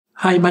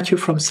Hi, Matthieu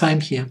from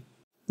CYME here.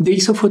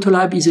 DxO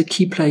PhotoLab is a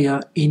key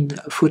player in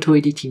photo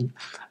editing.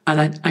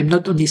 And I'm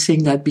not only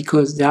saying that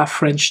because they are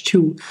French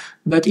too,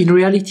 but in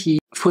reality,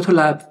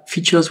 PhotoLab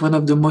features one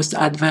of the most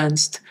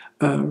advanced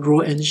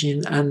RAW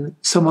engine and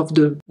some of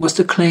the most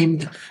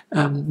acclaimed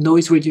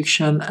noise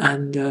reduction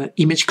and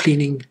image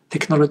cleaning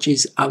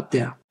technologies out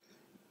there.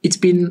 It's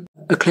been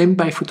acclaimed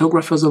by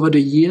photographers over the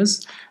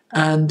years,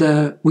 and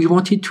we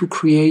wanted to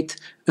create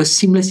a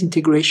seamless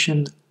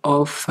integration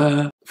of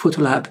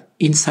PhotoLab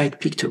inside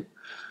Peakto.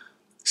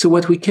 So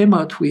what we came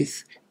out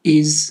with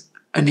is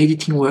an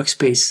editing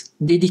workspace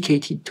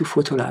dedicated to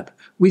PhotoLab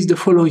with the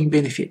following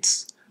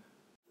benefits.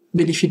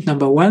 Benefit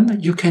number one,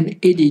 you can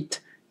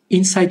edit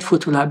inside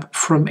PhotoLab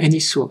from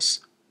any source,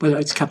 whether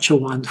it's Capture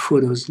One,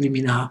 Photos,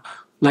 Luminar,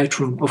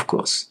 Lightroom, of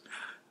course,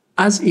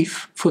 as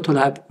if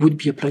PhotoLab would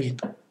be a plugin.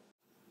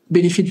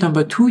 Benefit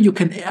number two, you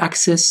can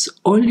access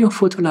all your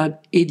PhotoLab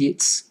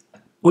edits,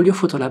 all your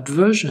PhotoLab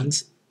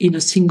versions in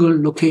a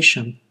single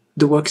location,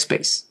 the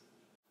workspace.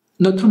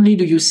 Not only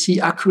do you see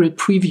accurate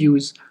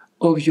previews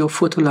of your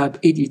PhotoLab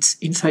edits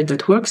inside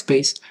that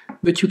workspace,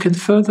 but you can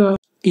further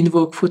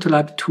invoke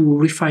PhotoLab to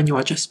refine your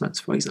adjustments,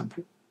 for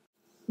example.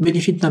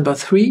 Benefit number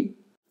three,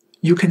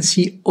 you can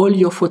see all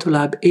your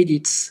PhotoLab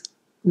edits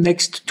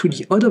next to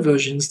the other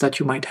versions that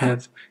you might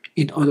have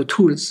in other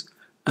tools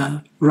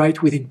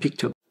right within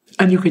Peakto.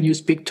 And you can use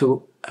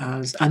Peakto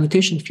as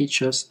annotation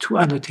features to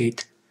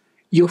annotate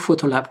your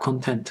PhotoLab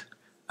content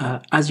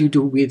as you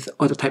do with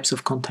other types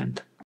of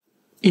content.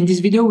 In this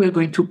video, we're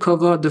going to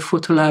cover the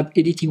PhotoLab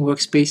editing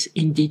workspace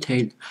in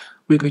detail.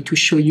 We're going to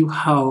show you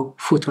how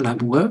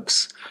PhotoLab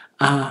works,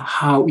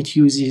 how it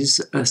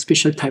uses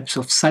special types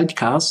of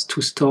sidecars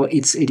to store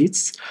its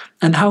edits,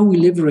 and how we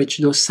leverage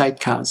those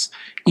sidecars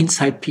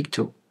inside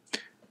Peakto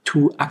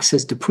to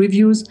access the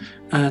previews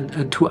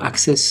and to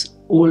access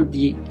all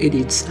the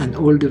edits and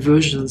all the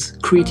versions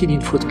created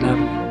in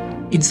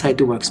PhotoLab inside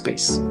the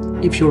workspace.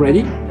 If you're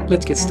ready,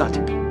 let's get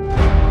started.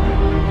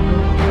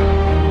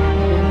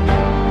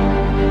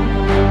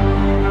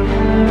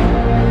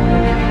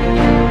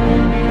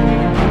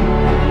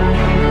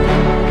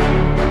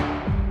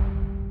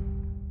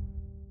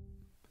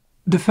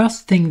 The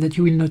first thing that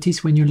you will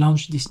notice when you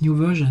launch this new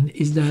version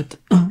is that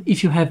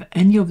if you have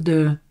any of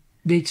the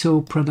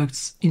DxO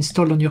products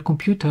installed on your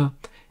computer,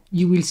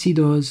 you will see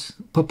those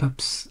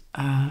pop-ups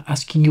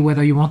asking you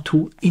whether you want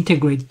to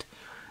integrate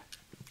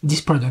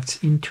these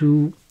products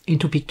into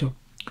Peakto.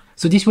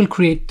 So this will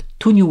create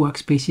two new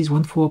workspaces,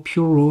 one for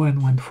pure RAW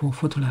and one for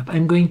PhotoLab.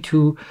 I'm going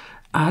to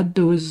add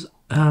those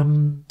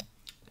to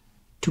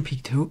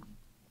Peakto.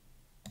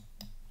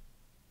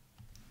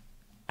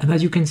 And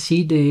as you can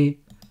see,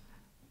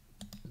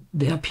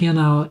 they appear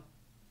now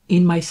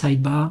in my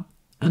sidebar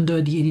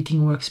under the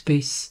editing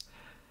workspace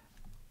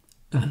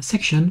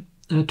section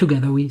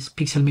together with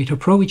Pixelmator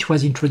Pro, which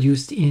was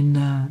introduced in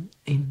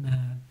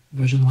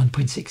version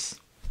 1.6.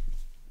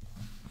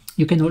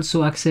 You can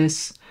also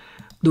access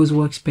those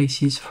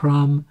workspaces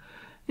from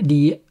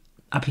the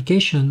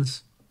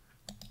Applications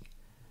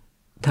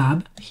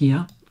tab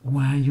here,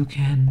 where you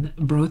can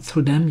browse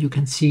through them. You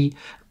can see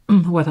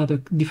what are the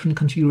different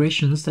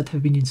configurations that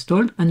have been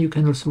installed, and you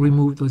can also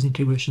remove those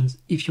integrations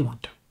if you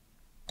want to.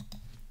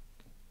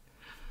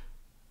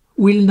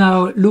 We'll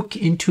now look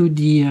into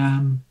the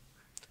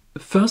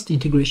first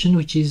integration,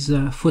 which is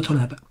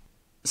PhotoLab.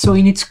 So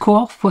in its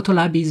core,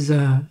 PhotoLab is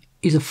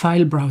a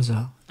file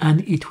browser,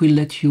 and it will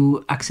let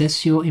you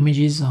access your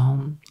images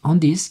on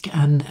disk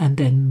and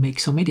then make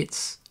some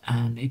edits.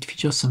 And it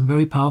features some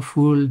very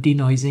powerful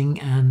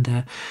denoising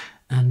and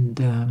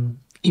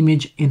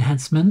image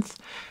enhancement.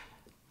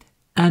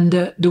 And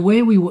the way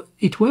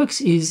it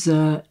works is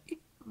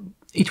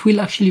it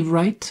will actually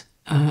write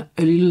a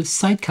little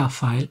sidecar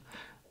file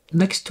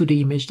next to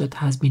the image that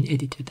has been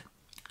edited.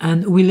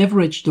 And we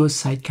leverage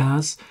those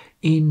sidecars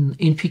in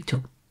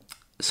Peakto.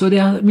 So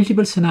there are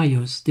multiple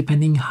scenarios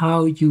depending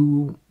how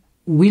you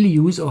will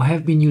use or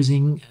have been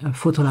using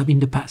PhotoLab in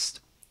the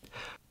past.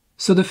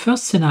 So the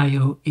first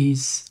scenario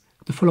is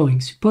the following.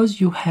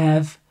 Suppose you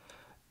have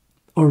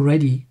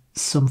already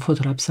some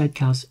PhotoLab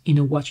sidecars in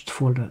a watched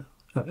folder,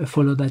 a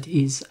folder that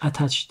is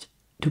attached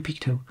to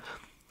Peakto.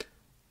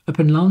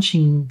 Upon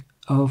launching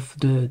of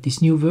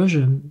this new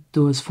version,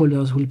 those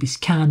folders will be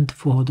scanned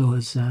for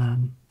those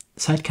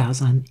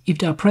sidecars, and if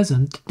they are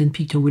present, then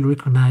Peakto will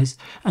recognize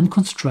and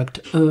construct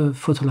a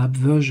PhotoLab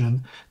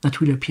version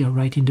that will appear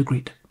right in the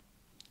grid.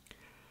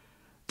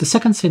 The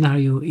second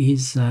scenario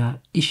is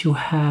if you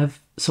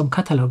have some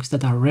catalogs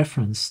that are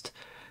referenced,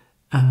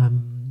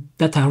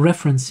 that are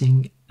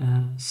referencing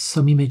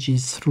some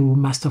images through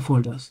master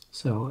folders.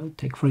 So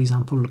take, for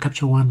example,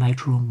 Capture One,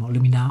 Lightroom, or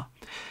Luminar.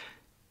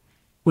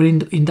 Well,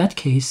 in that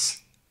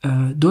case,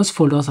 those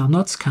folders are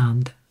not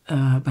scanned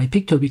by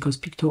Peakto because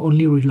Peakto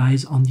only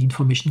relies on the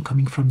information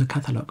coming from the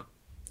catalog.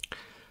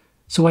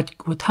 So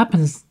what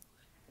happens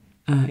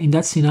in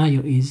that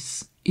scenario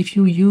is if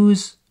you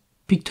use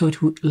Peakto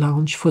to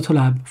launch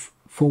PhotoLab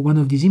for one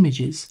of these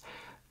images,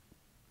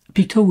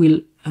 Peakto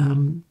will,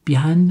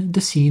 behind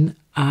the scene,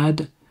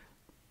 add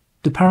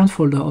the parent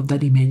folder of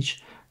that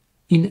image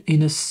in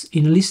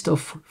a list of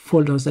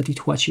folders that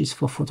it watches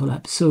for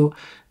PhotoLab. So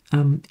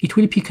it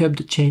will pick up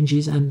the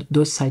changes and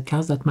those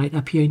sidecars that might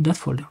appear in that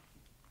folder.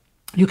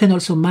 You can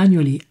also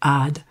manually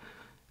add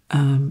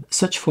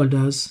such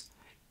folders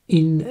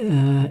in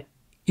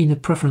a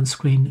preference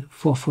screen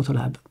for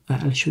PhotoLab.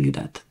 I'll show you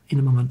that in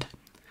a moment.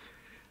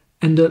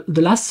 And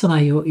the last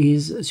scenario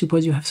is,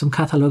 suppose you have some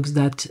catalogs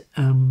that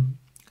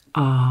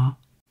are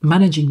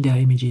managing their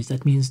images.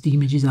 That means the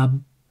images are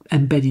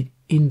embedded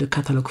in the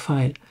catalog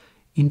file.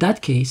 In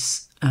that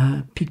case,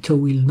 Peakto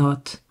will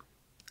not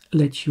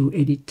let you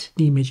edit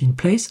the image in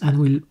place and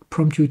will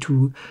prompt you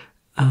to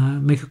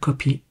make a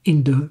copy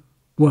in the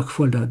work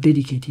folder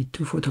dedicated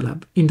to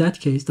PhotoLab. In that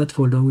case, that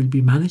folder will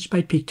be managed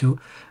by Peakto,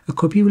 a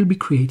copy will be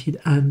created,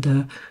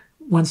 and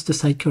once the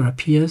sidecar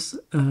appears,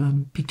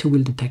 Peakto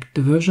will detect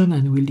the version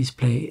and will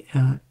display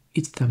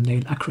its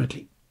thumbnail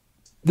accurately.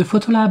 The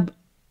PhotoLab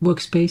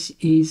workspace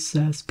is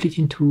split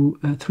into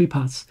 3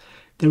 parts.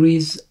 There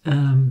is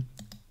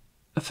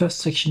a first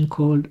section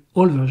called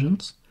All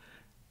Versions.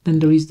 Then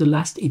there is the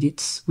Last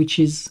Edits, which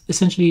is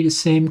essentially the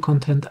same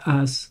content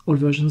as All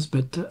Versions,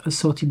 but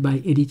sorted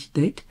by edited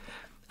date.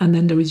 And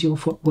then there is your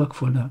work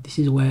folder. This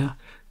is where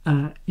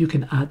you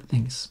can add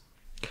things.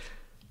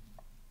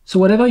 So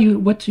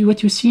what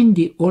you see in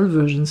the All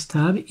Versions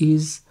tab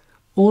is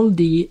all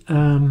the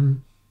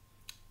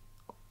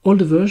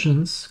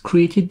versions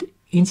created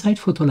inside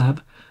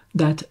PhotoLab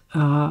that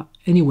are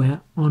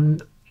anywhere in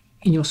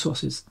your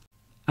sources,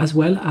 as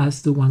well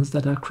as the ones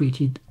that are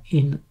created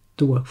in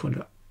the work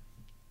folder.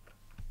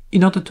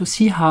 In order to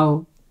see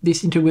how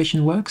this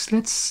integration works,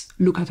 let's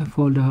look at a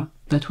folder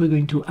that we're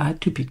going to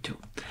add to Peakto.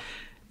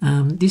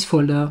 This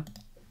folder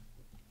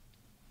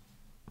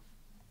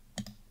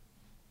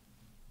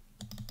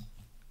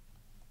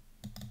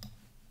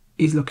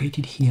is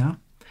located here,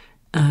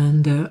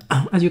 and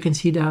as you can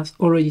see, there's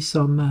already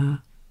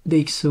some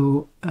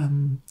DxO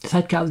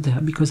sidecars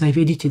there because I've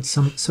edited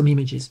some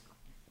images.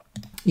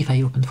 If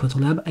I open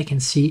PhotoLab, I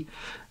can see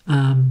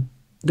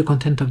the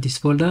content of this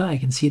folder. I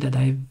can see that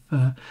I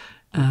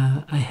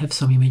have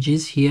some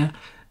images here.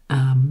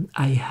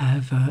 I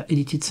have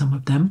edited some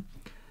of them,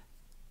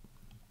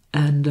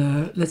 and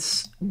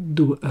let's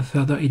do a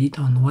further edit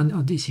on one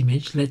of this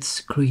image.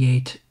 Let's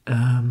create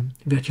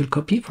virtual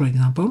copy, for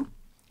example.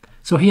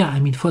 So here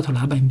I'm in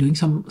PhotoLab. I'm doing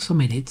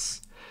some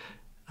edits.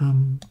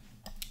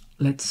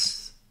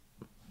 Let's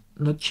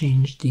not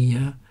change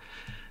the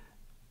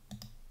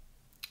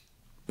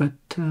but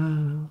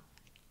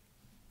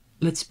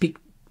let's pick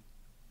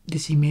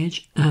this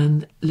image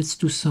and let's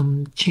do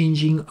some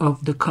changing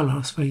of the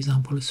colors, for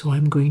example. So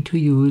I'm going to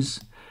use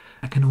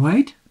black and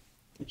white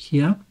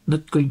here,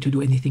 not going to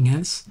do anything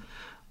else,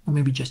 or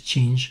maybe just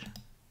change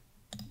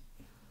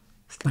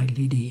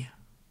slightly the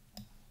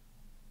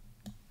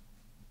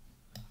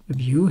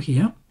view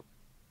here.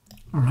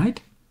 All right,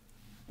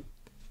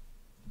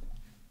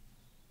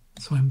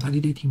 so I'm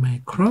validating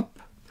my crop.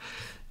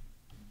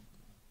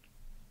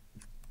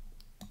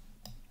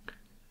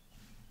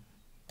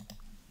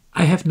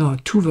 I have now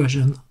 2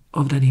 versions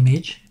of that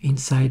image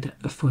inside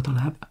a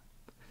PhotoLab,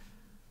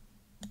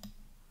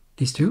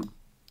 these 2.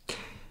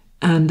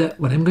 And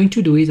what I'm going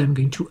to do is I'm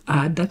going to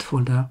add that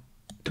folder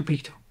to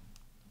Peakto.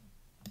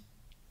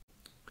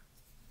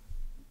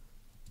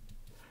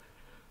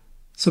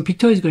 So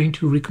Peakto is going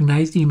to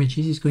recognize the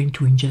images, it's going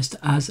to ingest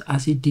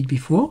as it did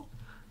before.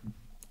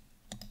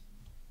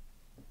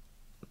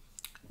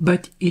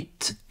 But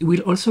it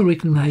will also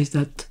recognize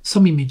that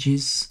some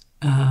images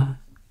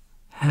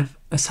have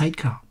a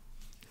sidecar.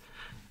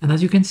 And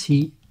as you can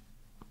see,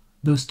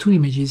 those 2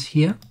 images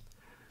here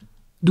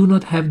do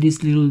not have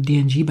this little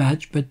DNG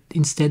badge, but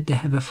instead they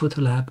have a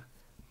PhotoLab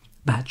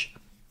badge.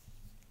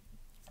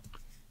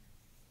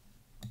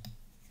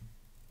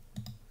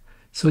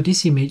 So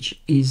this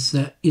image is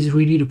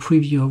really the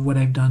preview of what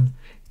I've done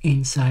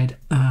inside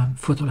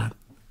PhotoLab.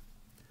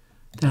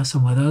 There are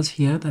some others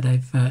here that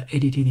I've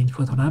edited in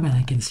PhotoLab, and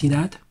I can see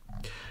that.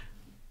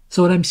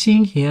 So what I'm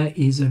seeing here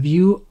is a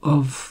view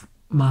of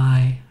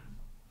my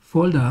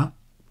folder,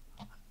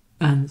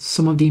 and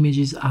some of the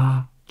images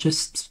are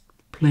just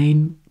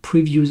plain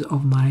previews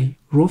of my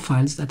raw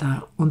files that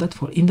are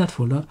in that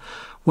folder,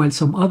 while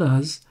some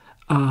others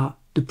are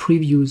the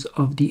previews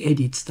of the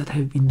edits that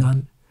have been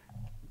done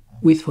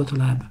with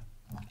PhotoLab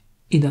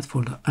in that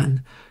folder.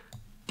 And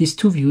these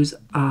 2 views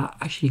are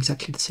actually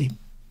exactly the same.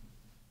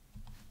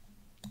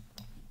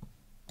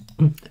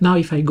 Now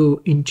if I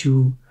go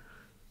into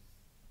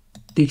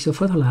DxO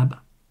PhotoLab,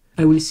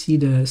 I will see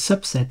the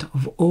subset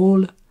of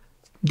all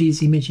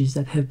these images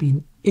that have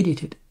been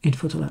edited in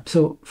PhotoLab.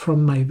 So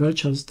from my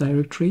virtuals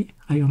directory,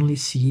 I only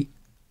see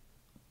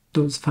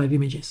those 5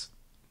 images.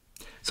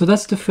 So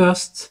that's the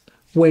first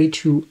way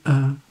to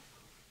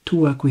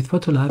work with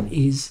PhotoLab,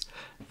 is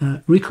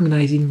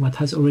recognizing what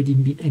has already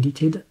been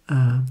edited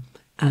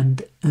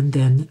and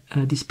then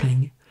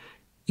displaying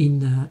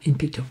in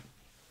Peakto.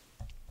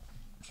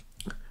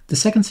 The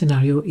second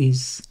scenario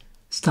is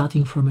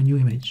starting from a new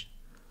image.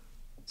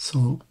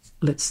 So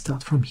let's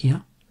start from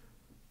here.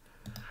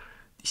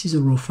 This is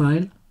a raw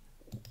file.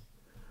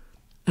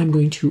 I'm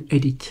going to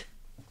edit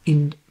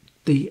in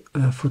the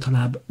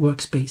PhotoLab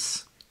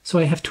workspace. So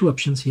I have two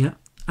options here.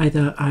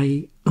 Either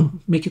I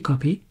make a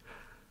copy,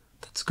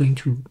 that's going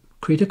to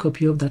create a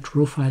copy of that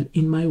raw file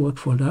in my work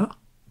folder,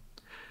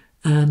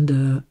 and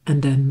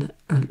then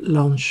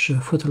launch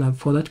PhotoLab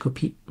for that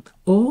copy,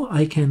 or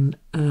I can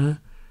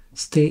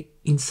stay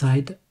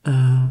inside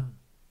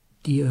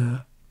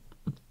the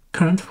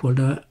current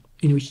folder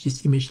in which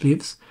this image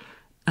lives,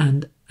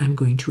 and I'm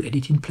going to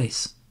edit in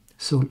place.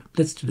 So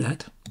let's do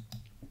that.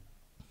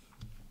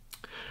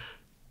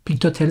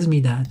 Peakto tells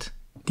me that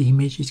the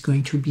image is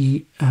going to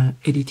be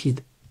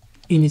edited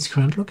in its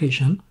current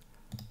location,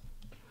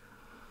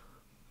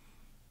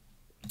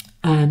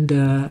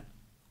 and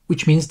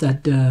which means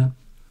that the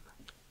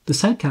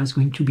sidecar is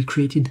going to be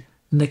created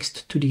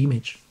next to the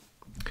image.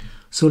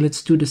 So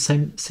let's do the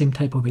same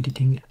type of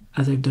editing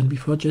as I've done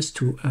before, just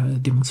to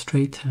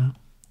demonstrate.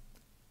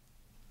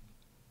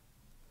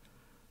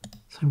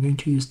 So I'm going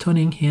to use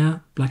toning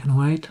here, black and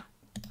white.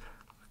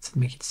 Let's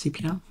make it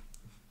sepia.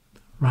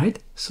 Right.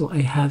 So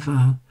I have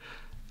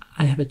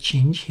a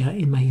change here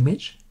in my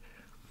image.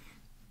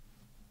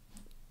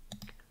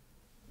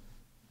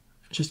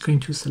 I'm just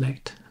going to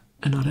select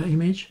another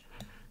image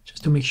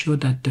just to make sure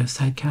that the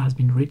sidecar has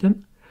been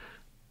written.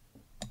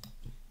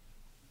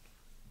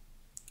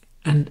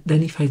 And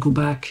then if I go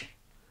back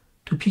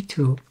to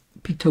Peakto,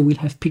 Peakto will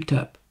have picked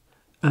up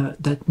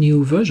that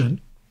new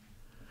version,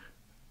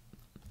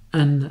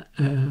 and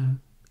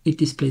it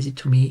displays it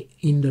to me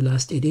in the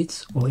last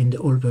edits or in the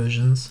all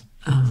versions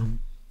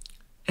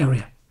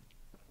area.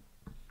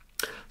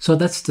 So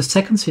that's the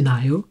second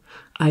scenario.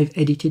 I've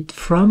edited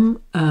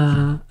from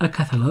a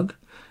catalog,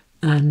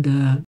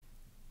 and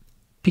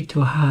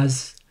Peakto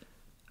has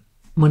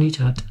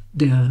monitored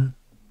the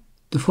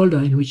folder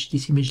in which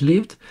this image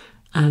lived,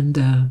 and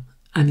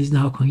is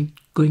now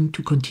going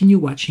to continue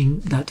watching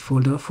that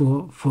folder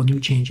for new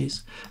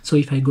changes. So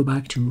if I go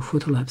back to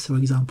PhotoLab, for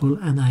example,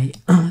 and I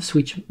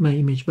switch my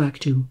image back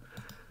to,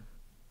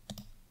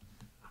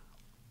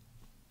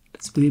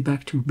 let's put it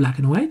back to black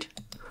and white.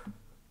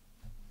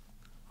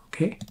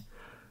 Okay.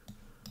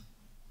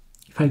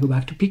 If I go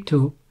back to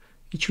Peakto,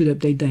 it should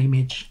update the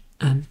image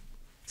and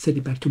set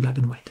it back to black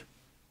and white.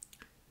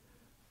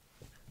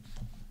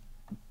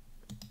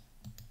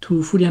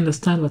 To fully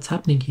understand what's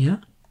happening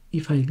here,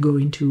 if I go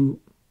into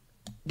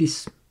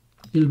this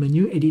little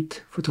menu,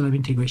 Edit PhotoLab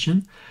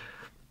Integration,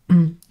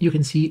 you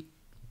can see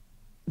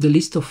the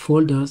list of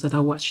folders that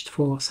are watched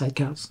for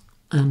sidecars.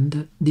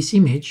 And this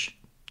image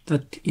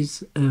that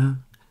is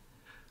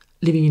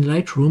living in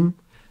Lightroom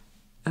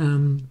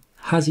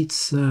has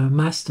its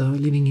master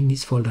living in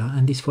this folder,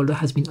 and this folder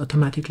has been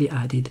automatically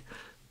added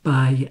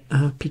by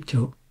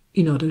Peakto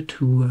in order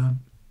to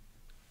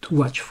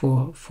watch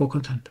for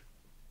content.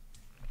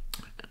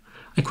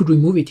 I could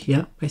remove it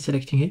here by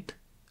selecting it.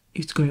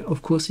 It's going,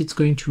 of course, it's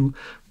going to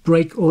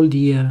break all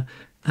the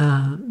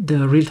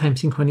real-time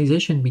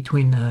synchronization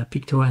between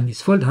Peakto and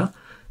this folder,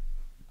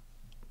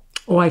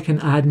 or I can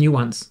add new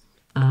ones.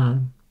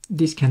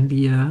 This can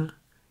be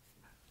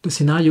the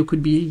scenario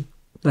could be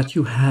that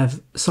you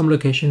have some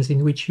locations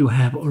in which you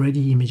have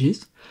already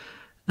images,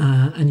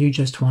 and you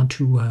just want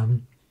to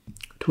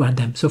add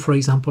them. So, for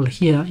example,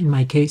 here in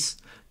my case,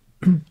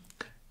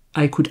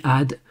 I could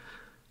add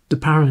the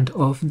parent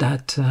of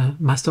that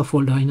master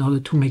folder in order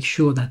to make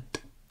sure that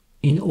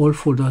in all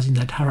folders in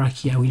that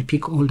hierarchy, I will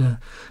pick all the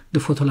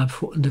PhotoLab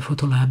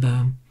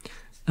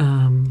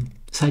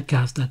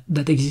sidecars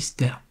that exist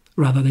there,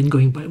 rather than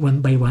going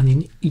by one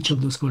in each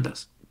of those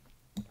folders.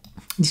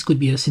 This could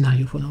be a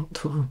scenario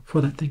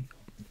for that thing.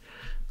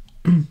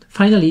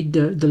 Finally,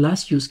 the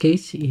last use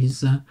case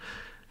is,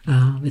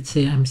 let's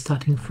say I'm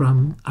starting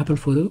from Apple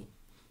Photo.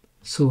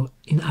 So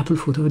in Apple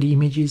Photo, the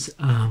images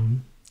are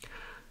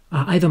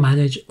either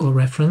managed or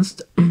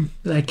referenced.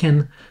 I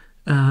can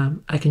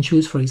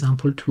choose, for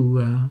example,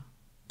 to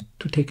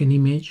take an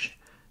image,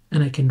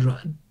 and I can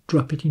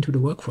drop it into the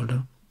work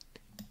folder.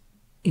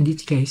 In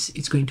this case,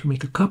 it's going to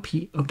make a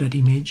copy of that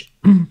image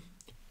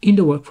in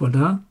the work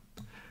folder.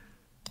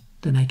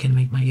 Then I can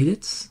make my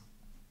edits.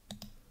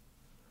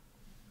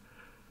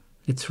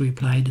 Let's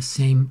reapply the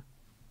same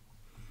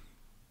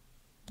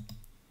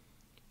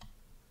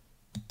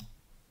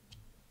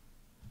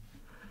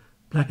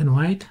black and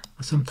white.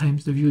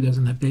 Sometimes the view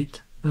doesn't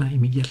update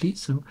immediately,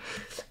 so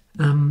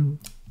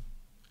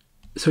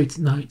it's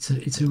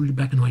a really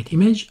black and white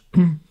image.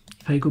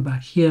 If I go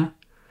back here,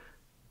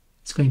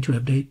 it's going to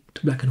update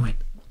to black and white.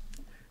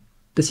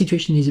 The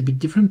situation is a bit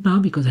different now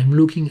because I'm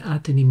looking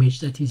at an image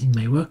that is in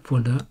my work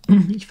folder.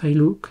 If I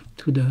look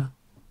to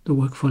the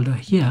work folder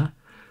here,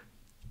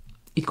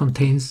 it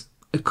contains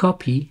a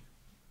copy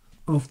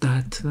of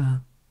that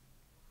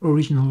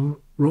original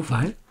raw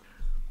file.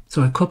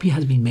 So a copy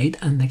has been made,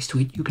 and next to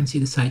it you can see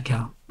the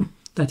sidecar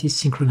that is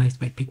synchronized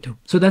by Peakto.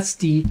 So that's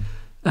the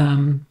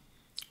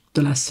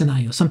last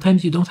scenario.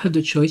 Sometimes you don't have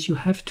the choice. You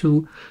have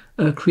to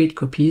create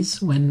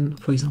copies when,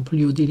 for example,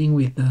 you're dealing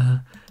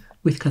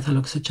with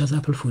catalogs such as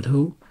Apple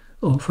Photo,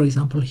 or for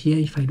example here,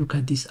 if I look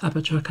at this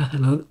Aperture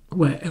catalog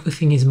where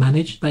everything is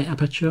managed by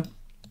Aperture,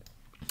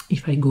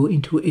 if I go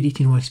into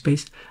editing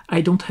workspace,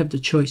 I don't have the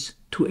choice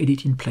to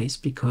edit in place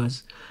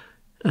because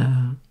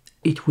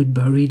it would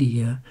bury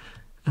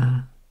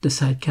the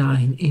sidecar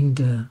in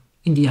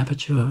the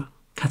Aperture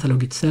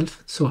catalog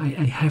itself. So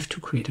I have to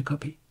create a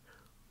copy.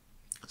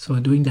 So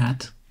doing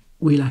that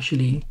will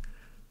actually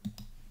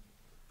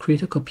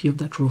create a copy of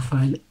that raw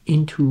file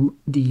into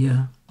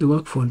the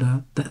work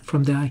folder. That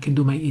from there I can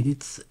do my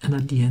edits, and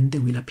at the end they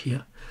will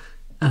appear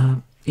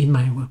in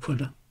my work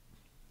folder.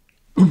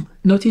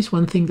 Notice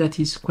one thing that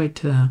is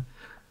quite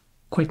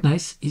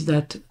nice is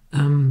that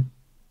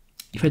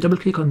if I double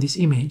click on this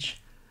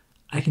image,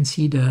 I can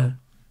see the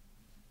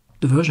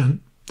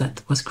version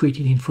that was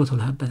created in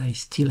PhotoLab, but I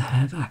still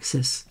have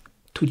access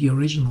to the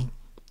original,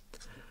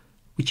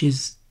 which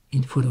is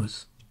in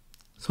Photos.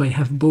 So I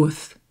have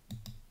both,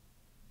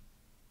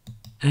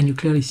 and you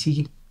clearly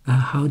see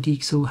how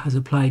DxO has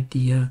applied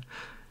the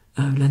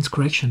lens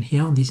correction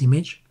here on this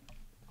image,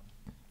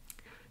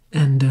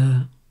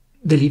 and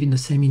they live in the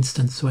same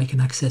instance, so I can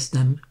access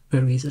them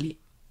very easily.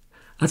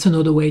 That's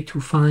another way to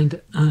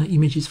find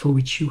images for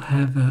which you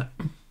have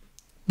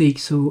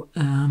DxO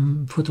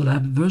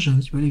PhotoLab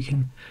versions, where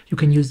you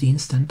can use the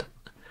instant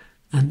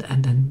and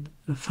then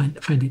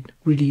find it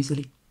really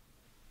easily.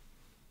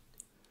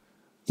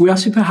 We are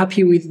super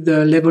happy with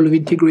the level of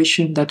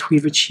integration that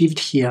we've achieved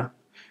here,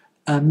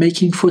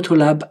 making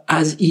PhotoLab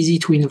as easy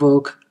to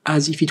invoke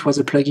as if it was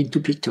a plugin to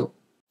Peakto.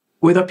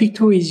 Whether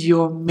Peakto is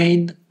your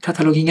main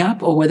cataloging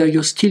app or whether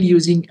you're still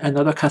using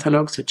another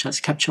catalog such as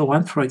Capture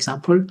One, for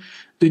example,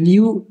 the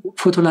new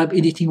PhotoLab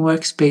editing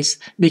workspace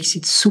makes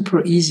it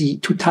super easy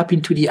to tap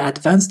into the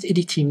advanced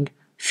editing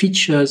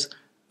features,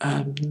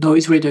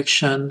 noise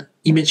reduction,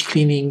 image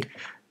cleaning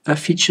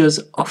features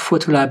of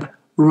PhotoLab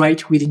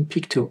right within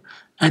Peakto,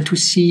 and to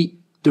see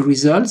the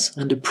results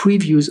and the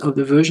previews of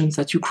the versions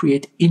that you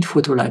create in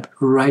PhotoLab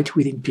right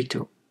within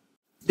Peakto.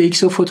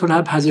 DxO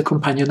PhotoLab has a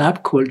companion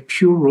app called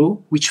Pure Raw,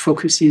 which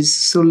focuses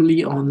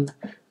solely on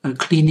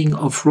cleaning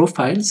of raw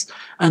files,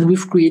 and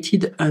we've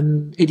created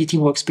an editing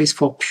workspace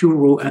for Pure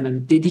Raw and a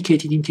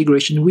dedicated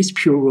integration with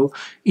Pure Raw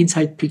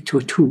inside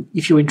Peakto too.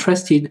 If you're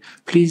interested,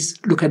 please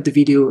look at the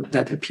video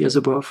that appears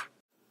above.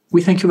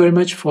 We thank you very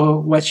much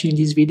for watching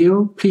this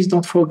video. Please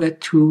don't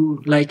forget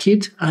to like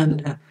it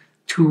and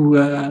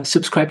to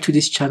subscribe to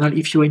this channel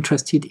if you're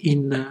interested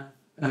in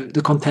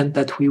the content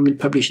that we will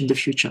publish in the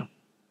future.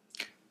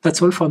 That's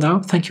all for now.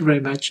 Thank you very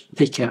much.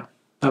 Take care.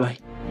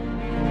 Bye-bye.